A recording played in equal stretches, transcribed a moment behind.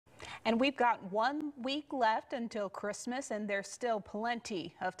And we've got 1 week left until Christmas, and there's still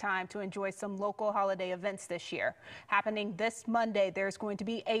plenty of time to enjoy some local holiday events this year. Happening this Monday, there's going to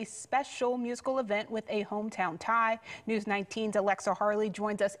be a special musical event with a hometown tie. News 19's Alexa Harley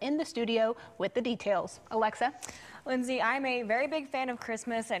joins us in the studio with the details. Alexa? Lindsay, I'm a very big fan of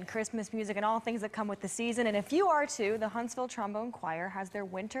Christmas and Christmas music and all things that come with the season. And if you are too, the Huntsville Trombone Choir has their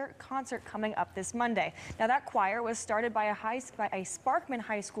winter concert coming up this Monday. Now, that choir was started by a Sparkman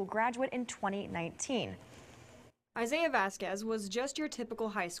High School graduate in 2019. Isaiah Vasquez was just your typical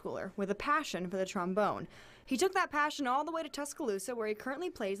high schooler with a passion for the trombone. He took that passion all the way to Tuscaloosa, where he currently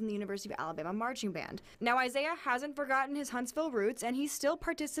plays in the University of Alabama marching band. Now, Isaiah hasn't forgotten his Huntsville roots, and he still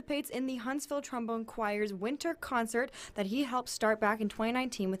participates in the Huntsville Trombone Choir's winter concert that he helped start back in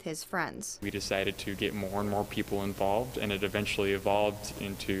 2019 with his friends. We decided to get more and more people involved, and it eventually evolved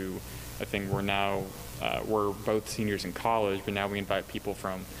into a thing where now we're both seniors in college, but now we invite people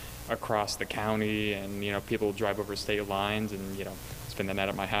from across the county, and people drive over state lines and spend the night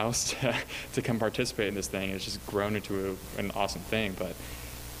at my house to come participate in this thing. It's just grown into an awesome thing, but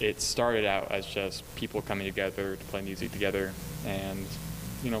it started out as just people coming together to play music together and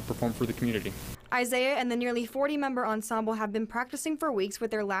perform for the community. Isaiah and the nearly 40-member ensemble have been practicing for weeks, with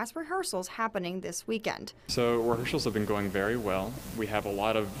their last rehearsals happening this weekend. So rehearsals have been going very well. We have a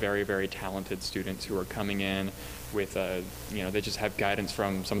lot of very, very talented students who are coming in with, they just have guidance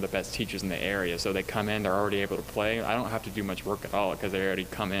from some of the best teachers in the area. So they come in, they're already able to play. I don't have to do much work at all because they already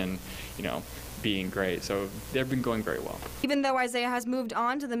come in, being great. So they've been going very well. Even though Isaiah has moved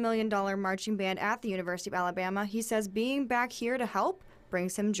on to the $1 Million Marching Band at the University of Alabama, he says being back here to help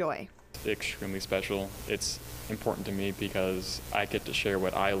brings him joy. Extremely special. It's important to me because I get to share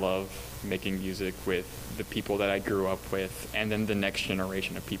what I love, making music, with the people that I grew up with, and then the next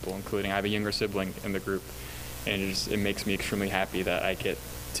generation of people, including I have a younger sibling in the group, and it makes me extremely happy that I get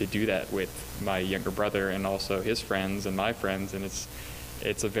to do that with my younger brother and also his friends and my friends, and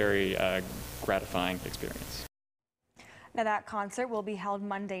it's a very gratifying experience. Now, that concert will be held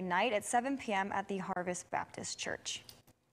Monday night at 7 p.m. at the Harvest Baptist Church.